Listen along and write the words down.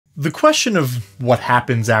The question of what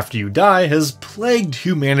happens after you die has plagued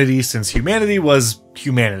humanity since humanity was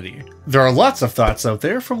humanity. There are lots of thoughts out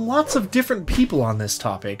there from lots of different people on this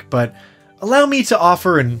topic, but allow me to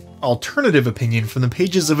offer an alternative opinion from the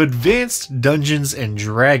pages of Advanced Dungeons and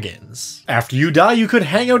Dragons. After you die, you could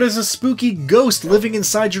hang out as a spooky ghost living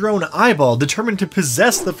inside your own eyeball, determined to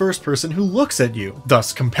possess the first person who looks at you,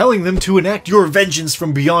 thus compelling them to enact your vengeance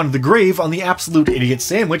from beyond the grave on the absolute idiot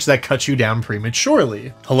sandwich that cut you down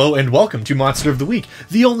prematurely. Hello and welcome to Monster of the Week,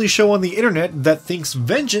 the only show on the internet that thinks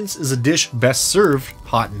vengeance is a dish best served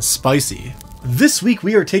hot and spicy. This week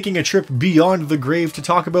we are taking a trip beyond the grave to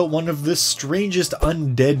talk about one of the strangest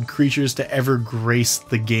undead creatures to ever grace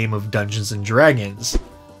the game of Dungeons and Dragons,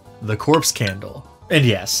 the Corpse Candle. And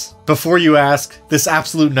yes, before you ask, this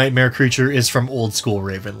absolute nightmare creature is from old school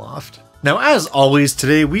Ravenloft. Now as always,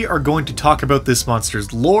 today we are going to talk about this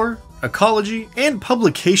monster's lore, ecology, and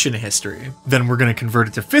publication history. Then we're going to convert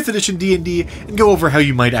it to 5th edition D&D and go over how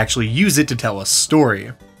you might actually use it to tell a story.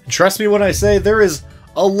 And trust me when I say there is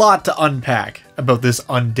a lot to unpack about this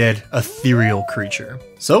undead ethereal creature.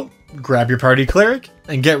 So grab your party cleric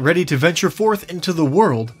and get ready to venture forth into the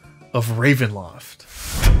world of Ravenloft.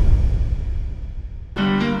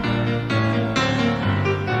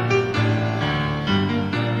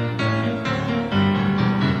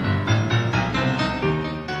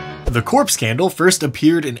 The Corpse Candle first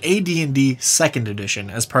appeared in AD&D 2nd edition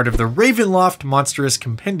as part of the Ravenloft Monstrous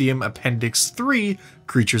Compendium Appendix 3,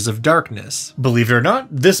 Creatures of Darkness. Believe it or not,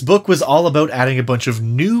 this book was all about adding a bunch of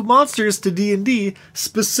new monsters to D&D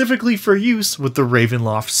specifically for use with the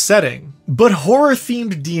Ravenloft setting. But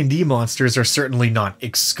horror-themed D&D monsters are certainly not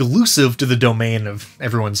exclusive to the domain of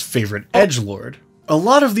everyone's favorite edgelord. A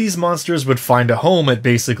lot of these monsters would find a home at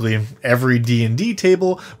basically every D&D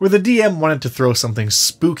table where the DM wanted to throw something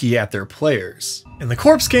spooky at their players. And the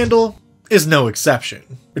Corpse Candle is no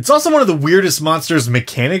exception. It's also one of the weirdest monsters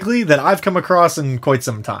mechanically that I've come across in quite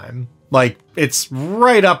some time. Like, it's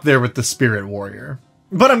right up there with the Spirit Warrior.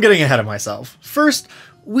 But I'm getting ahead of myself. First,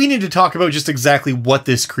 we need to talk about just exactly what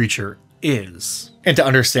this creature is. And to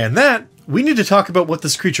understand that, we need to talk about what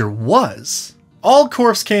this creature was. All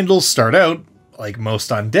Corpse Candles start out, like most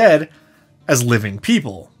undead, as living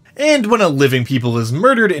people. And when a living people is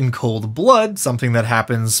murdered in cold blood, something that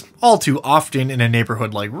happens all too often in a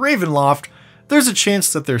neighborhood like Ravenloft, there's a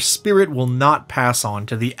chance that their spirit will not pass on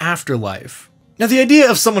to the afterlife. Now, the idea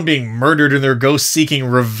of someone being murdered and their ghost seeking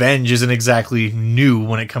revenge isn't exactly new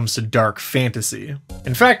when it comes to dark fantasy.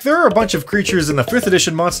 In fact, there are a bunch of creatures in the 5th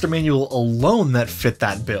edition monster manual alone that fit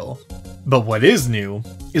that bill. But what is new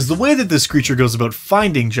is the way that this creature goes about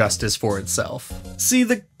finding justice for itself. See,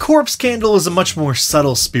 the Corpse Candle is a much more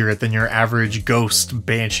subtle spirit than your average ghost,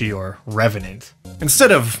 banshee, or revenant.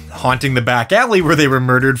 Instead of haunting the back alley where they were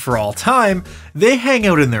murdered for all time, they hang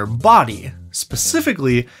out in their body,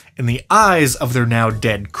 specifically in the eyes of their now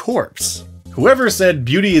dead corpse. Whoever said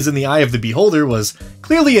beauty is in the eye of the beholder was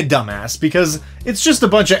clearly a dumbass, because it's just a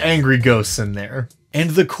bunch of angry ghosts in there.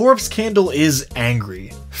 And the Corpse Candle is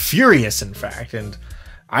angry. Furious, in fact, and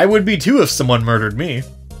I would be too if someone murdered me.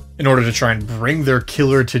 In order to try and bring their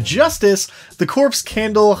killer to justice, the Corpse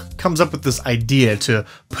Candle comes up with this idea to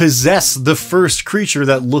possess the first creature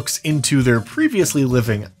that looks into their previously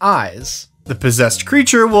living eyes. The possessed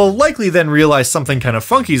creature will likely then realize something kind of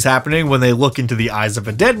funky is happening when they look into the eyes of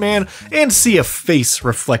a dead man and see a face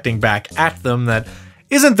reflecting back at them that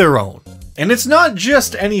isn't their own. And it's not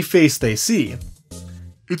just any face they see.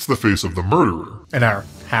 It's the face of the murderer. And our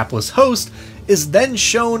hapless host is then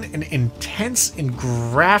shown an intense and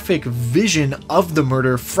graphic vision of the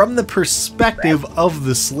murder from the perspective of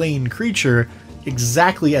the slain creature,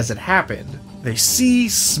 exactly as it happened. They see,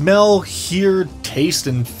 smell, hear, taste,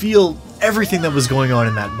 and feel everything that was going on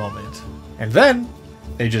in that moment. And then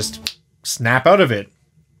they just snap out of it,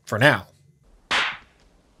 for now.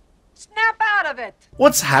 Of it.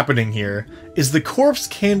 What's happening here is the Corpse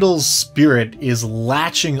Candle's spirit is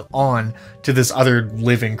latching on to this other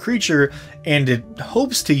living creature, and it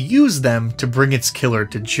hopes to use them to bring its killer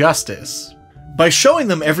to justice. By showing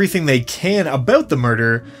them everything they can about the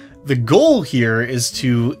murder, the goal here is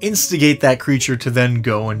to instigate that creature to then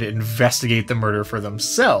go and investigate the murder for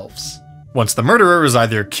themselves. Once the murderer is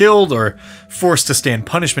either killed or forced to stand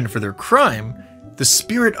punishment for their crime, the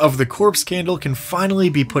spirit of the Corpse Candle can finally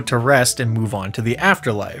be put to rest and move on to the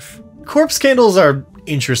afterlife. Corpse Candles are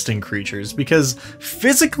interesting creatures because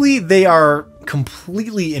physically they are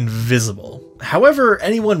completely invisible. However,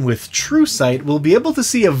 anyone with true sight will be able to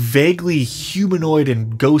see a vaguely humanoid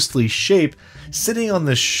and ghostly shape sitting on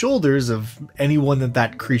the shoulders of anyone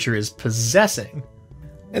that creature is possessing.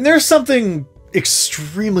 And there's something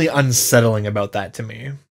extremely unsettling about that to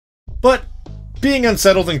me. But being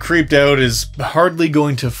unsettled and creeped out is hardly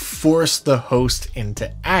going to force the host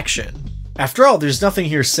into action. After all, there's nothing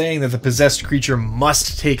here saying that the possessed creature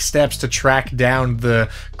must take steps to track down the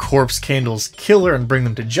corpse candle's killer and bring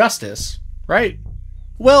them to justice, right?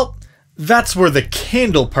 Well, that's where the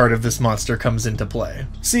candle part of this monster comes into play.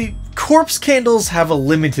 See, corpse candles have a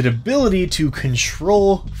limited ability to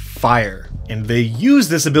control fire, and they use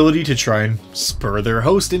this ability to try and spur their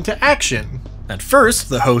host into action. At first,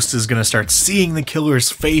 the host is going to start seeing the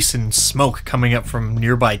killer's face and smoke coming up from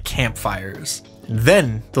nearby campfires. And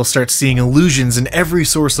then, they'll start seeing illusions in every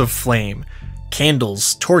source of flame.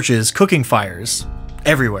 Candles, torches, cooking fires,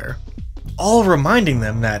 everywhere. All reminding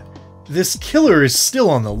them that this killer is still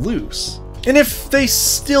on the loose. And if they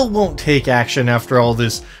still won't take action after all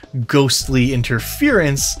this ghostly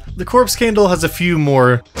interference, the corpse candle has a few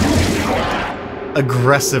more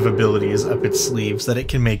aggressive abilities up its sleeves that it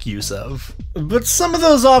can make use of. But some of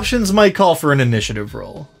those options might call for an initiative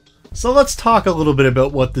roll. So let's talk a little bit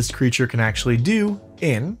about what this creature can actually do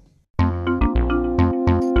in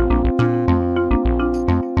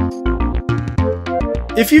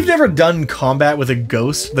If you've never done combat with a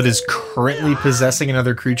ghost that is currently possessing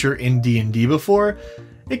another creature in D&D before,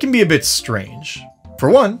 it can be a bit strange. For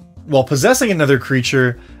one, while possessing another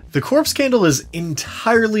creature, the corpse candle is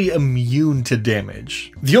entirely immune to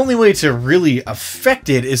damage. The only way to really affect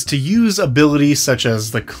it is to use abilities such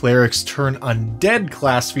as the cleric's turn undead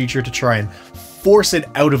class feature to try and force it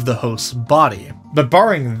out of the host's body. But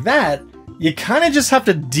barring that, you kind of just have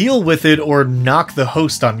to deal with it or knock the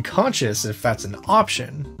host unconscious if that's an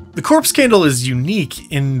option. The corpse candle is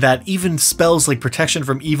unique in that even spells like protection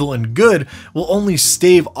from evil and good will only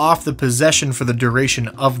stave off the possession for the duration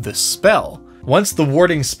of the spell. Once the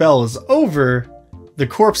warding spell is over, the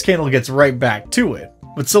corpse candle gets right back to it.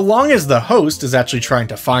 But so long as the host is actually trying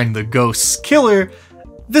to find the ghost's killer,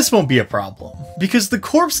 this won't be a problem, because the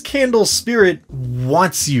corpse candle spirit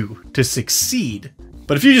wants you to succeed.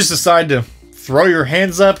 But if you just decide to throw your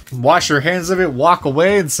hands up, wash your hands of it, walk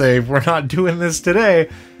away and say, we're not doing this today,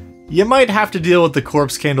 you might have to deal with the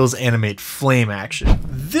corpse candle's animate flame action.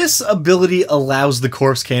 This ability allows the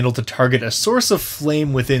corpse candle to target a source of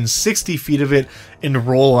flame within 60 feet of it and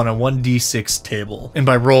roll on a 1d6 table. And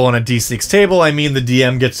by roll on a d6 table, I mean the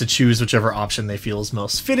DM gets to choose whichever option they feel is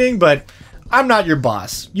most fitting, but I'm not your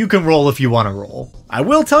boss. You can roll if you want to roll. I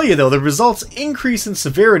will tell you though, the results increase in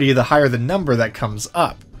severity the higher the number that comes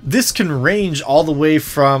up. This can range all the way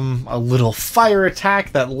from a little fire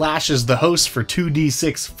attack that lashes the host for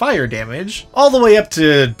 2d6 fire damage, all the way up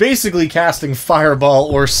to basically casting fireball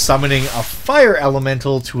or summoning a fire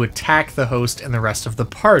elemental to attack the host and the rest of the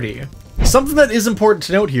party. Something that is important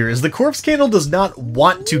to note here is the corpse candle does not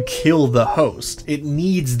want to kill the host. It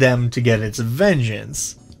needs them to get its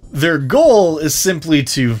vengeance. Their goal is simply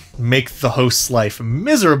to make the host's life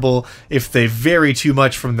miserable if they vary too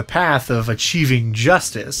much from the path of achieving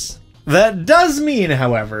justice. That does mean,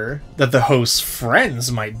 however, that the host's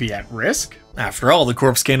friends might be at risk. After all, the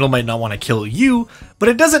corpse candle might not want to kill you, but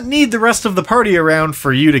it doesn't need the rest of the party around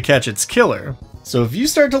for you to catch its killer. So if you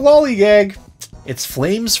start to lollygag, it's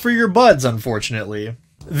flames for your buds, unfortunately.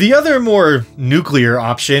 The other more nuclear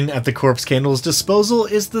option at the corpse candle's disposal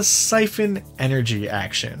is the siphon energy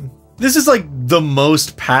action. This is like the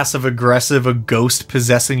most passive-aggressive a ghost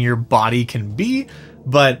possessing your body can be,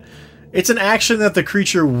 but it's an action that the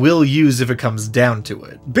creature will use if it comes down to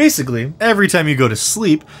it. Basically, every time you go to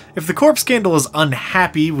sleep, if the corpse candle is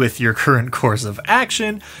unhappy with your current course of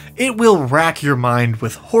action, it will rack your mind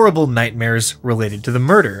with horrible nightmares related to the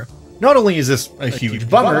murder. Not only is this a huge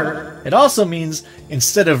bummer, it also means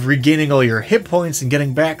instead of regaining all your hit points and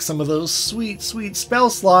getting back some of those sweet, sweet spell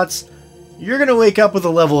slots, you're gonna wake up with a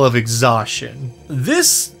level of exhaustion.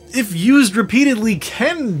 This, if used repeatedly,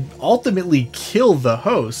 can ultimately kill the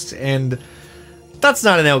host, and that's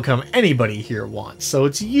not an outcome anybody here wants, so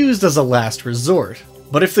it's used as a last resort.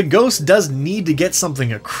 But if the ghost does need to get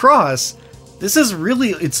something across, this is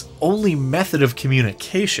really its only method of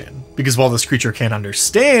communication, because while this creature can't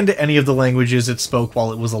understand any of the languages it spoke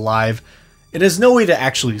while it was alive, it has no way to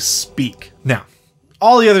actually speak. Now,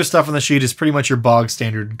 all the other stuff on the sheet is pretty much your bog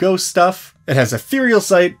standard ghost stuff. It has ethereal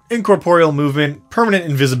sight, incorporeal movement, permanent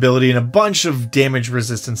invisibility, and a bunch of damage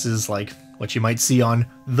resistances like what you might see on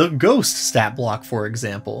the Ghost stat block, for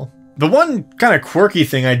example. The one kind of quirky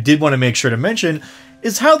thing I did want to make sure to mention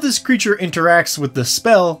is how this creature interacts with the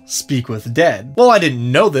spell Speak with Dead. While I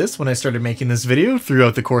didn't know this when I started making this video,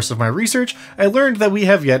 throughout the course of my research, I learned that we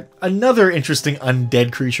have yet another interesting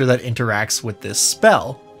undead creature that interacts with this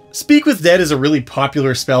spell. Speak with Dead is a really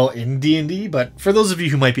popular spell in D&D, but for those of you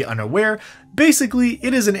who might be unaware, basically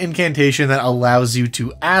it is an incantation that allows you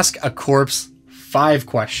to ask a corpse 5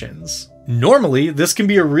 questions. Normally, this can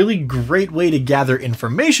be a really great way to gather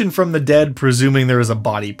information from the dead, presuming there is a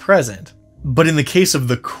body present. But in the case of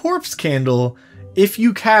the corpse candle, if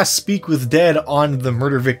you cast Speak with Dead on the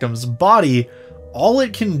murder victim's body, all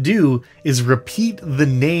it can do is repeat the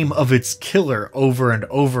name of its killer over and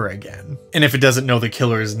over again. And if it doesn't know the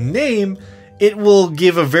killer's name, it will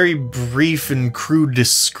give a very brief and crude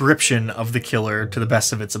description of the killer to the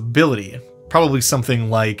best of its ability. Probably something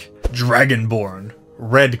like Dragonborn,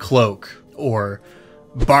 Red Cloak, or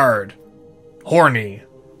Bard, Horny,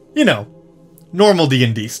 you know, normal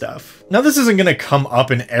D&D stuff. Now this isn't going to come up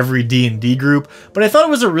in every D&D group, but I thought it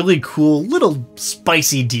was a really cool little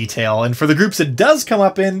spicy detail, and for the groups it does come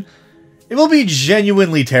up in, it will be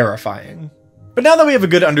genuinely terrifying. But now that we have a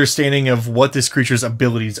good understanding of what this creature's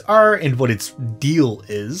abilities are and what its deal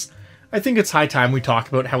is, I think it's high time we talk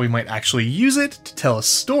about how we might actually use it to tell a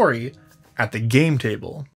story at the game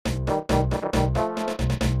table.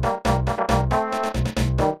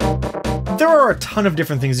 There are a ton of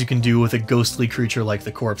different things you can do with a ghostly creature like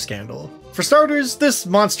the Corpse Candle. For starters, this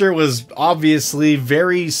monster was obviously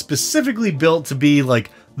very specifically built to be like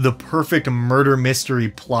the perfect murder mystery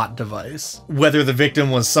plot device. Whether the victim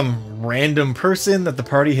was some random person that the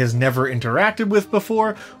party has never interacted with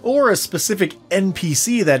before, or a specific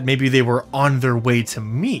NPC that maybe they were on their way to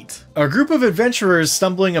meet. A group of adventurers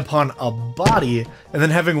stumbling upon a body and then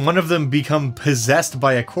having one of them become possessed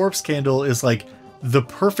by a corpse candle is like the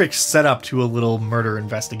perfect setup to a little murder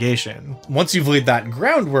investigation. Once you've laid that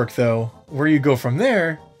groundwork though, where you go from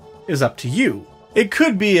there is up to you. It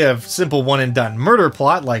could be a simple one and done murder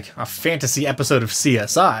plot like a fantasy episode of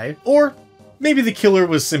CSI, or maybe the killer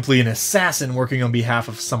was simply an assassin working on behalf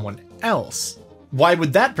of someone else. Why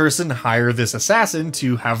would that person hire this assassin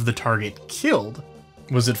to have the target killed?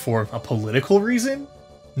 Was it for a political reason?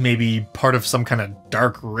 Maybe part of some kind of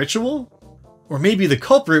dark ritual? Or maybe the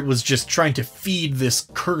culprit was just trying to feed this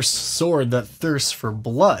cursed sword that thirsts for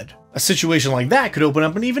blood. A situation like that could open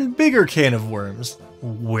up an even bigger can of worms.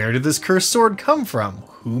 Where did this cursed sword come from?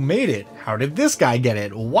 Who made it? How did this guy get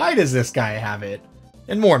it? Why does this guy have it?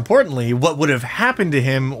 And more importantly, what would have happened to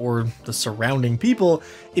him or the surrounding people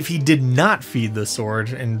if he did not feed the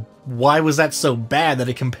sword, and why was that so bad that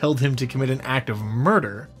it compelled him to commit an act of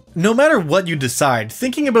murder? No matter what you decide,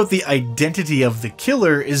 thinking about the identity of the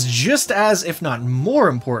killer is just as, if not more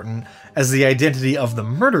important, as the identity of the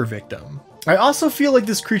murder victim. I also feel like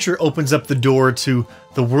this creature opens up the door to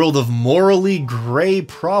the world of morally gray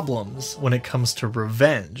problems when it comes to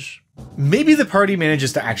revenge. Maybe the party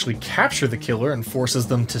manages to actually capture the killer and forces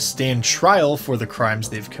them to stand trial for the crimes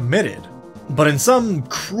they've committed. But in some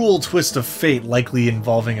cruel twist of fate, likely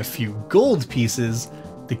involving a few gold pieces,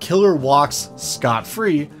 the killer walks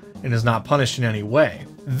scot-free and is not punished in any way.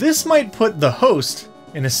 This might put the host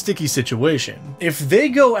in a sticky situation. If they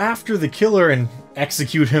go after the killer and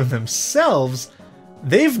execute him themselves,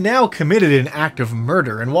 they've now committed an act of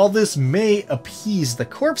murder, and while this may appease the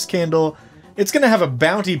corpse candle, it's going to have a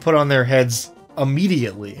bounty put on their heads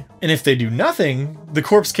immediately. And if they do nothing, the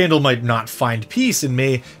corpse candle might not find peace and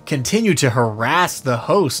may continue to harass the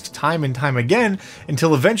host time and time again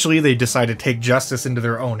until eventually they decide to take justice into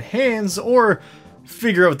their own hands or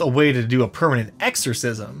figure out a way to do a permanent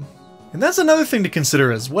exorcism. And that's another thing to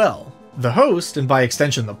consider as well. The host, and by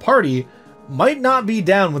extension the party, might not be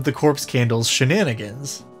down with the corpse candle's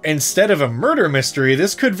shenanigans. Instead of a murder mystery,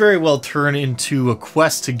 this could very well turn into a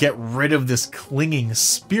quest to get rid of this clinging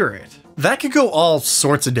spirit. That could go all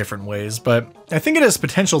sorts of different ways, but I think it has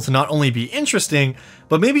potential to not only be interesting,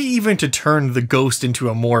 but maybe even to turn the ghost into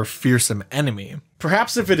a more fearsome enemy.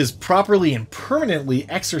 Perhaps if it is properly and permanently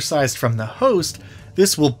exorcised from the host,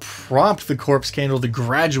 this will prompt the corpse candle to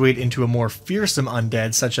graduate into a more fearsome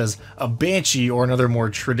undead, such as a banshee or another more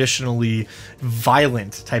traditionally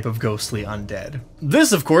violent type of ghostly undead.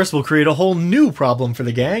 This, of course, will create a whole new problem for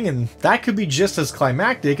the gang, and that could be just as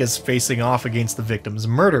climactic as facing off against the victim's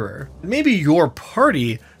murderer. Maybe your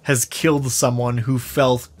party has killed someone who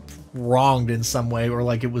felt wronged in some way, or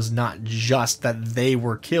like it was not just that they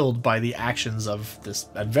were killed by the actions of this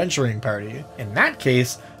adventuring party. In that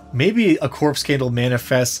case, maybe a corpse candle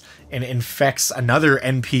manifests and infects another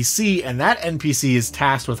NPC, and that NPC is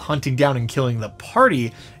tasked with hunting down and killing the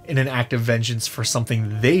party in an act of vengeance for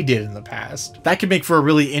something they did in the past. That could make for a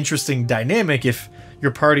really interesting dynamic if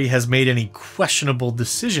your party has made any questionable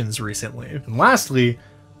decisions recently. And lastly,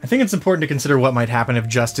 I think it's important to consider what might happen if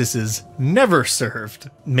justice is never served.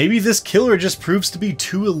 Maybe this killer just proves to be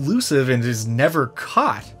too elusive and is never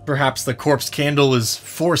caught. Perhaps the corpse candle is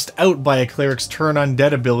forced out by a cleric's turn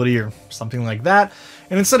undead ability or something like that,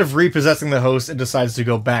 and instead of repossessing the host, it decides to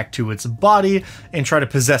go back to its body and try to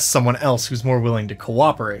possess someone else who's more willing to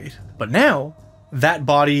cooperate. But now, that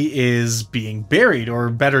body is being buried, or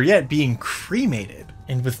better yet, being cremated.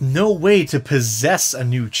 And with no way to possess a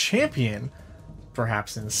new champion,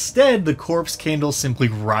 perhaps instead the corpse candle simply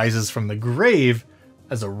rises from the grave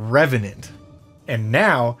as a revenant. And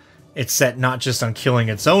now, it's set not just on killing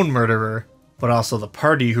its own murderer, but also the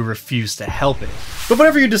party who refused to help it. But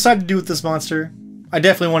whatever you decide to do with this monster, I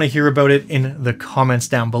definitely want to hear about it in the comments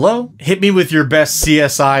down below. Hit me with your best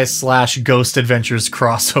CSI/Ghost Adventures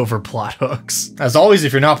crossover plot hooks. As always,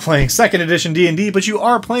 if you're not playing 2nd edition D&D, but you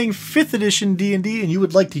are playing 5th edition D&D and you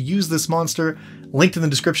would like to use this monster, linked in the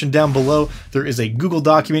description down below, there is a Google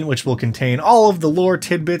document which will contain all of the lore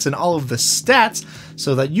tidbits and all of the stats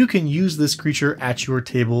so that you can use this creature at your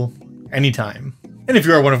table anytime. And if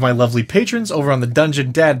you are one of my lovely patrons over on the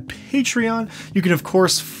Dungeon Dad Patreon, you can of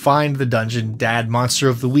course find the Dungeon Dad Monster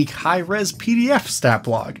of the Week high-res PDF stat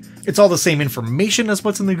blog. It's all the same information as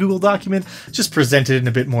what's in the Google document, just presented in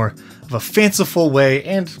a bit more of a fanciful way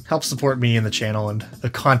and helps support me and the channel and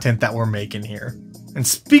the content that we're making here. And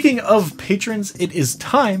speaking of patrons, it is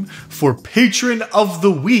time for Patron of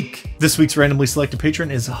the Week. This week's randomly selected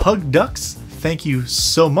patron is Hug Ducks. Thank you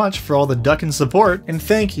so much for all the duckin' support, and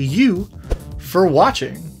thank you for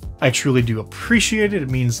watching. I truly do appreciate it. It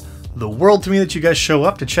means the world to me that you guys show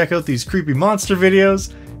up to check out these creepy monster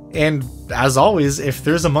videos. And as always, if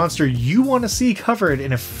there's a monster you want to see covered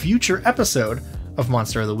in a future episode of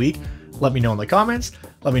Monster of the Week, let me know in the comments.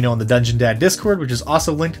 Let me know in the Dungeon Dad Discord, which is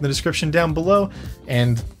also linked in the description down below.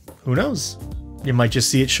 And who knows? You might just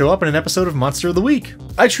see it show up in an episode of Monster of the Week.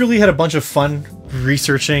 I truly had a bunch of fun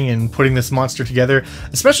researching and putting this monster together.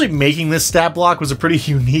 Especially making this stat block was a pretty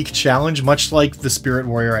unique challenge, much like the Spirit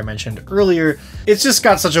Warrior I mentioned earlier. It's just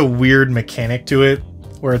got such a weird mechanic to it,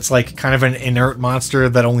 where it's like kind of an inert monster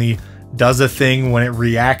that only does a thing when it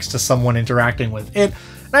reacts to someone interacting with it.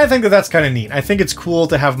 And I think that that's kind of neat. I think it's cool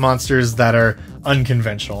to have monsters that are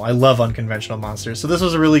unconventional. I love unconventional monsters. So this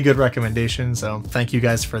was a really good recommendation, so thank you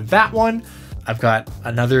guys for that one. I've got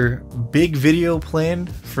another big video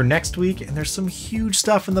planned for next week, and there's some huge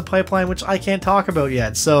stuff in the pipeline which I can't talk about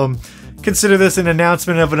yet. So consider this an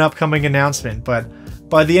announcement of an upcoming announcement, but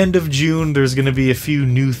by the end of June, there's going to be a few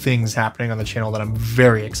new things happening on the channel that I'm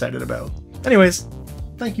very excited about. Anyways,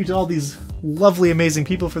 thank you to all these lovely, amazing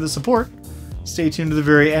people for the support. Stay tuned to the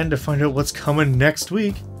very end to find out what's coming next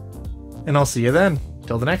week, and I'll see you then.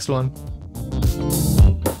 Till the next one.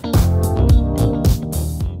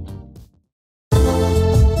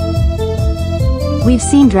 We've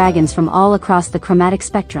seen dragons from all across the chromatic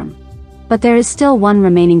spectrum, but there is still one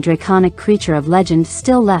remaining draconic creature of legend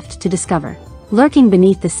still left to discover. Lurking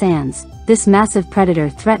beneath the sands, this massive predator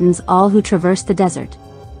threatens all who traverse the desert.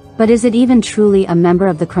 But is it even truly a member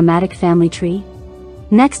of the chromatic family tree?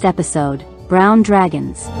 Next episode, Brown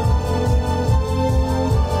Dragons.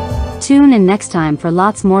 Tune in next time for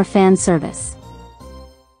lots more fan service.